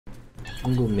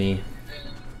I'll go me.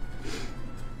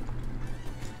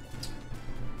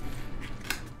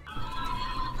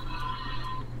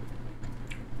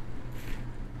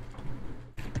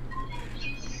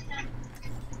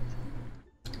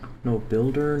 No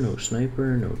builder, no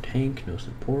sniper, no tank, no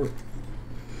support.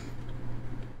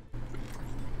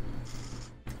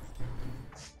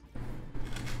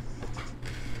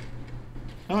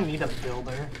 I don't need a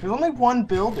builder. There's only one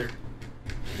builder.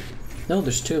 No,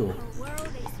 there's two.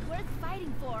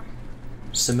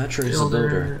 Symmetra is a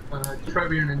builder.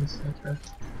 Trevian and Symmetra.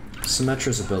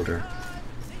 Symmetra's a builder.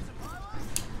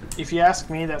 If you ask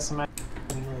me, that Symmetra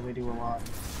didn't really do a lot.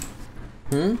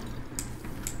 Hmm?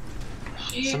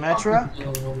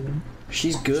 Symmetra?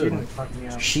 She's She good. didn't fuck me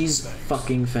up. She's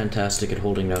fucking fantastic at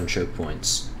holding down choke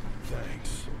points.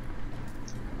 Thanks.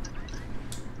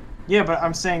 Yeah, but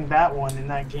I'm saying that one in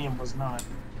that game was not.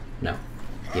 No.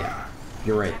 Yeah.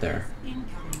 You're right there.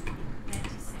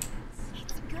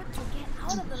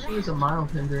 She was a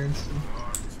mild hindrance.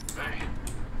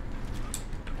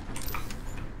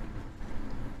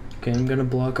 Okay, I'm gonna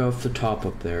block off the top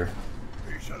up there.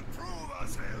 We shall prove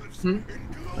ourselves Hmm?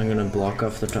 I'm gonna block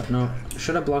off the top. No,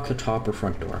 should I block the top or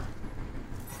front door?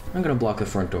 I'm gonna block the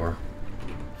front door.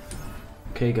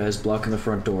 Okay, guys, blocking the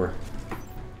front door.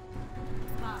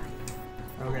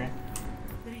 Okay.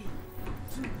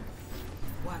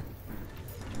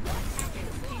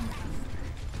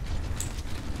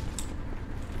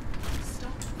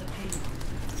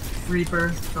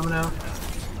 Reaper coming out.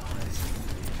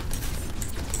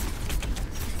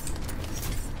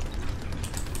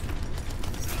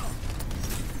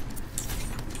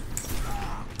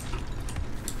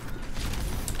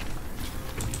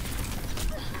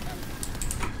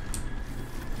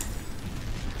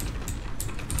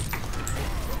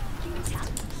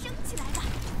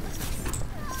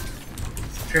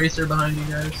 Tracer behind you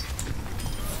guys.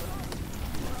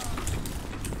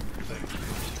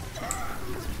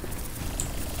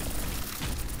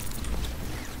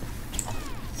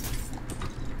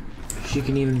 She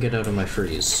can even get out of my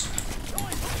freeze.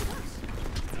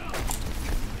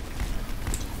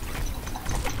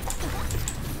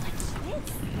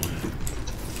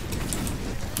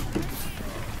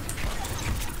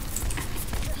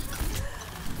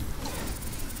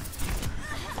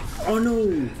 Oh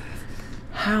no!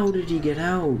 How did he get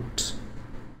out?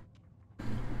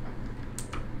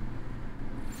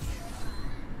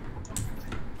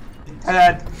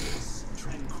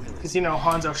 Because, you know,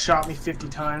 Hanzo shot me 50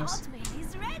 times.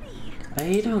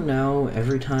 I don't know.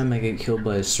 Every time I get killed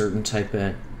by a certain type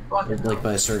of, like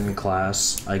by a certain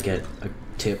class, I get a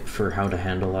tip for how to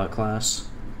handle that class.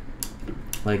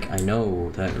 Like, I know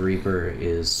that Reaper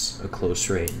is a close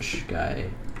range guy.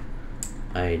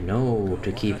 I know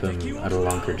to keep him at a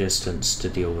longer distance to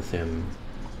deal with him.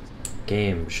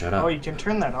 Game, shut up. Oh, you can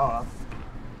turn that off.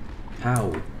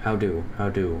 How? How do?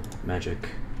 Magic.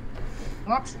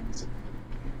 Options.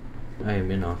 I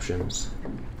am in options.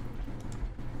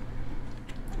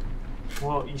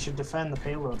 Well, you should defend the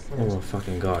payload first. Oh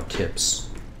fucking god, tips.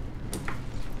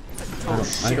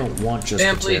 Oh, I don't want just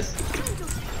Damn, the tip. please.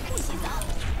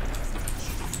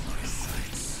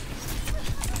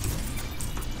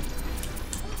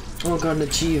 Oh god, an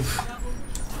achieve.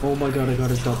 Oh my god, I got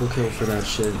a double kill for that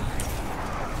shit.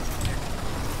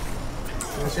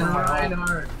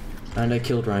 Reinhardt. And I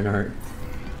killed Reinhardt.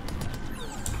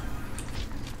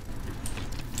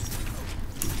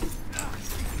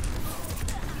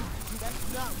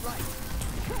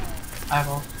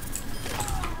 Eyeball.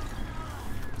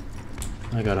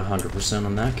 I got 100%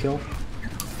 on that kill.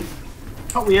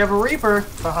 Oh, we have a Reaper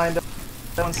behind us.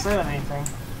 No one said anything.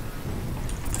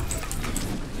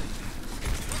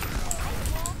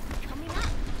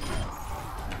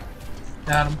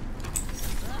 Got him.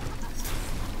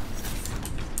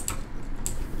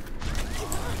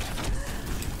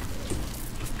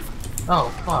 Oh,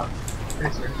 fuck.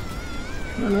 Tracer.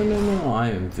 No, I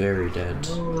am very dead.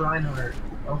 Oh, Reinhardt.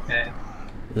 Okay.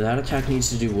 That attack needs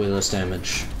to do way less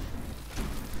damage.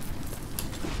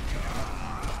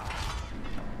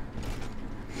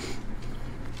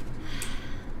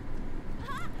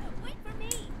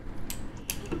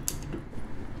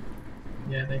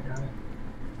 Yeah, they got it.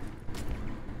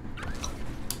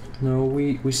 No,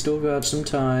 we still got some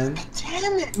time.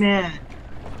 Damn it, man!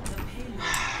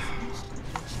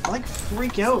 I like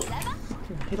freak out.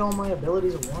 Hit all my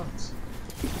abilities at once.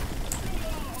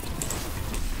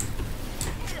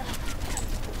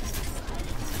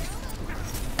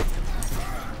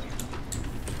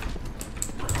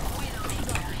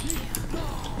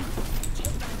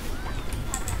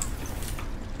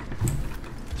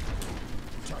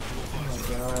 Oh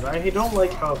my god, I don't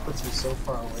like how it puts you so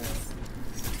far away.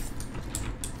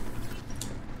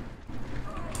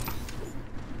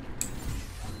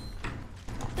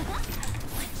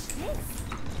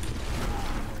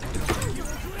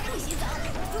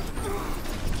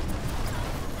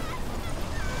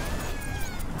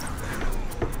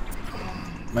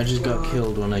 I just got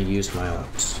killed when I used my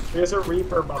ult. There's a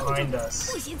Reaper behind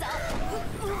us.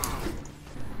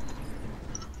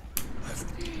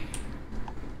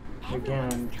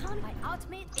 Again.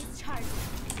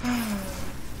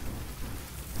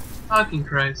 Fucking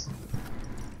Christ.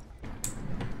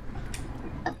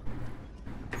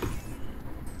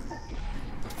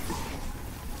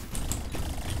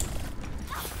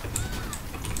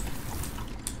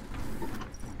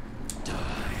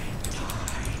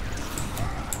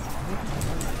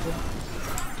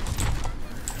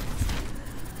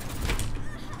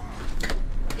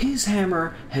 His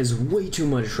hammer has way too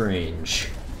much range.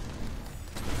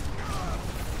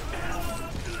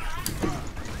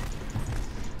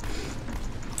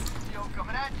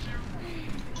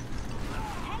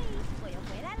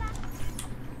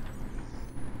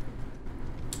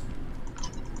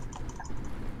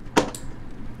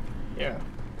 Yeah,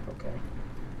 okay.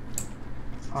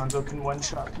 Hanzo can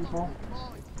one-shot people.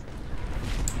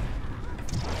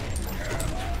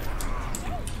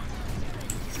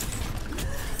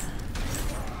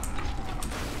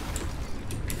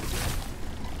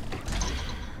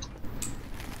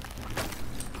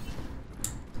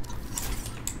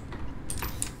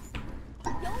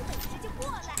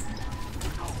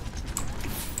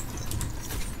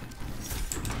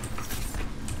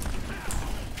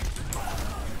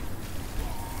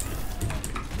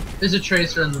 There's a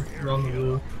tracer on the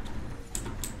roof.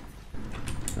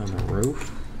 On the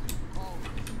roof?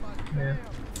 Yeah.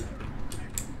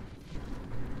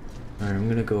 Alright, I'm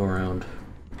gonna go around.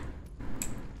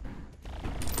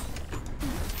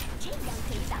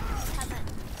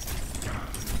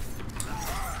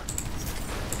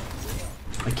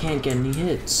 I can't get any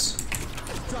hits.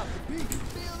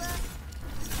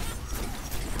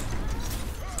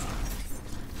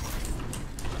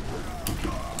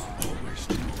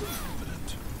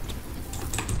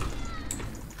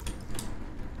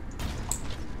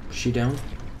 She down?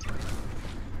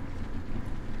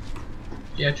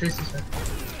 Yeah, Tracy's right.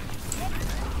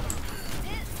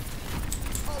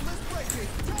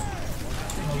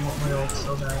 I want my ult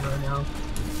so bad right now.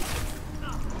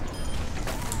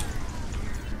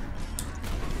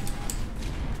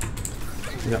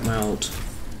 I got my ult.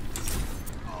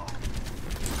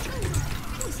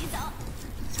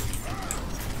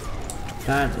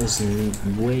 That is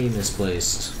way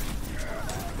misplaced.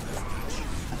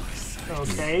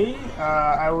 Okay,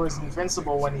 I was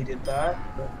invincible when he did that,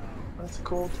 but that's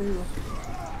cool too.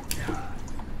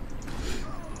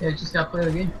 Yeah, just gotta play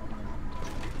the game.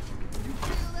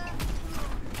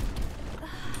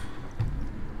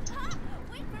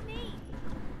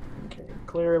 Okay,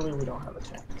 clearly we don't have a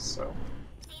tank, so.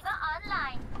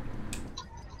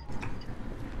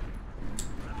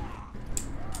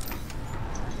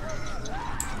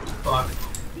 Fuck.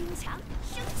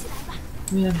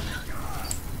 Yeah.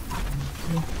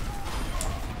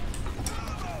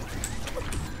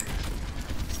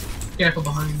 Careful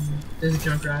behind you. There's a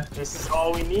Junkrat. This is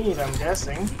all we need, I'm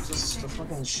guessing. Just a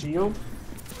fucking shield.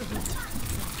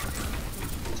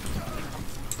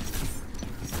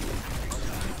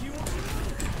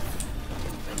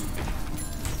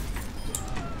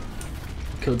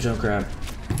 Kill Junkrat.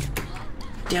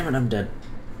 Damn it, I'm dead.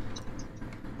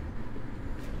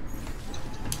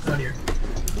 Out here.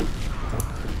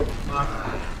 Fuck.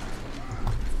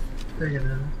 They're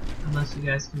gonna, unless you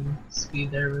guys can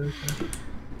speed there really quick.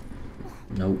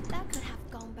 Nope. That could have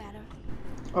gone better.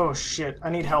 Oh shit, I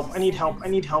need help, I need help, I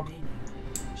need help.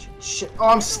 Shit, oh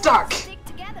I'm stuck! Stick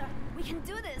together. We can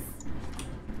do this.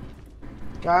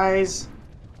 Guys.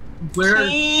 Where?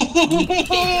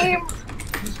 Team!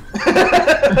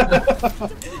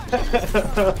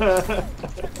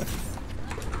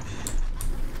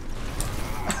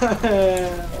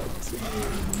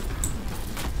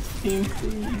 Team,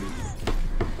 please.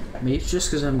 Maybe it's just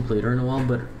because I haven't played her in a while,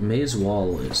 but May's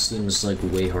wall, it seems like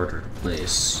way harder to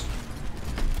place.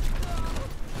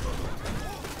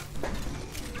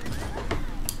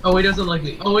 Oh, he doesn't like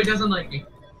me. Oh, he doesn't like me.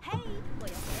 Hey,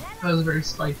 That was very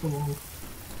spiteful.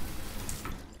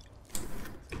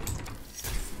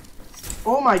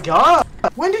 Oh my god!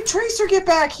 When did Tracer get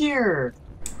back here?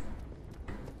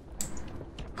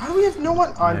 How do we have no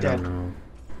one on I dead? don't know.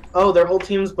 Oh, their whole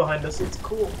team's behind us. It's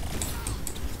cool.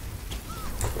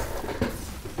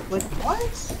 Like, what?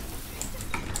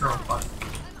 Oh, fuck.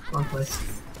 Wrong place.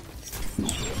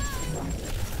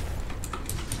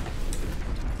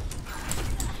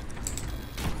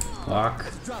 Fuck.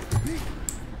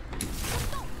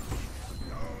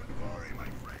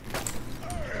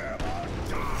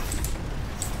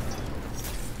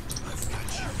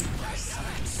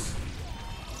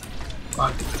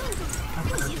 Fuck.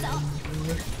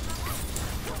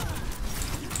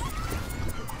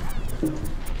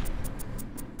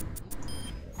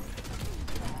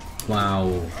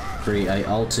 Wow. Great, I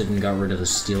ulted and got rid of the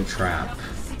steel trap.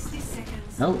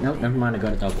 Oh, no, never mind, I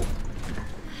got a double.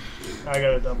 I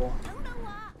got a double.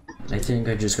 I think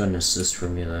I just got an assist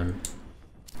from you then.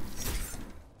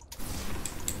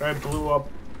 I blew up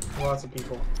lots of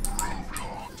people.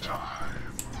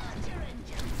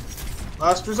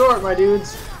 Last resort, my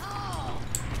dudes.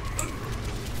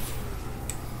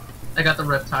 I got the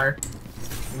reptile.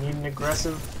 We need an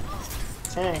aggressive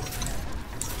tank.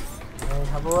 I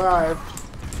have arrived.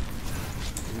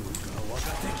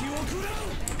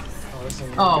 Oh, this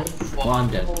is Oh, Well, I'm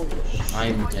dead.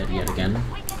 I'm dead yet again.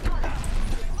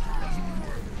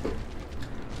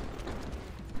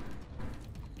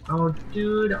 oh,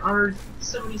 dude, our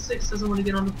 76 doesn't want to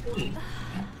get on the point.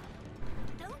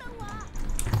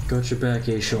 Got your back,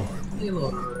 Achille.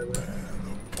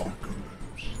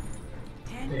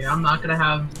 Okay, I'm not gonna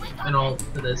have an ult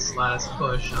for this last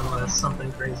push unless something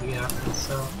crazy happens,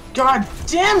 so... God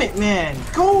damn it, man!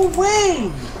 Go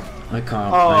away! I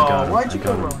can't. Oh, I got him. why'd you I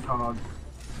go got him. Roadhog?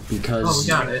 Because. Oh, we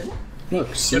got it.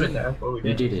 Look, see? Good at that, but we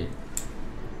We did. did it.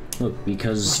 Look,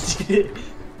 because. Did it?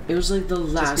 It was like the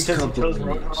last because you couple chose of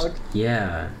minutes. Roadhog?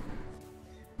 Yeah.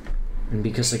 And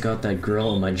because I got that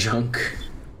girl in my junk.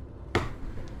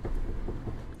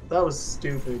 That was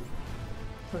stupid.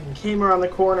 He came around the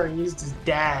corner and used his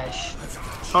dash.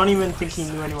 I don't even think he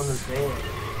knew anyone was there.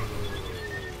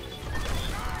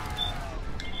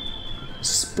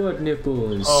 Spud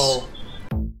nipples. Oh,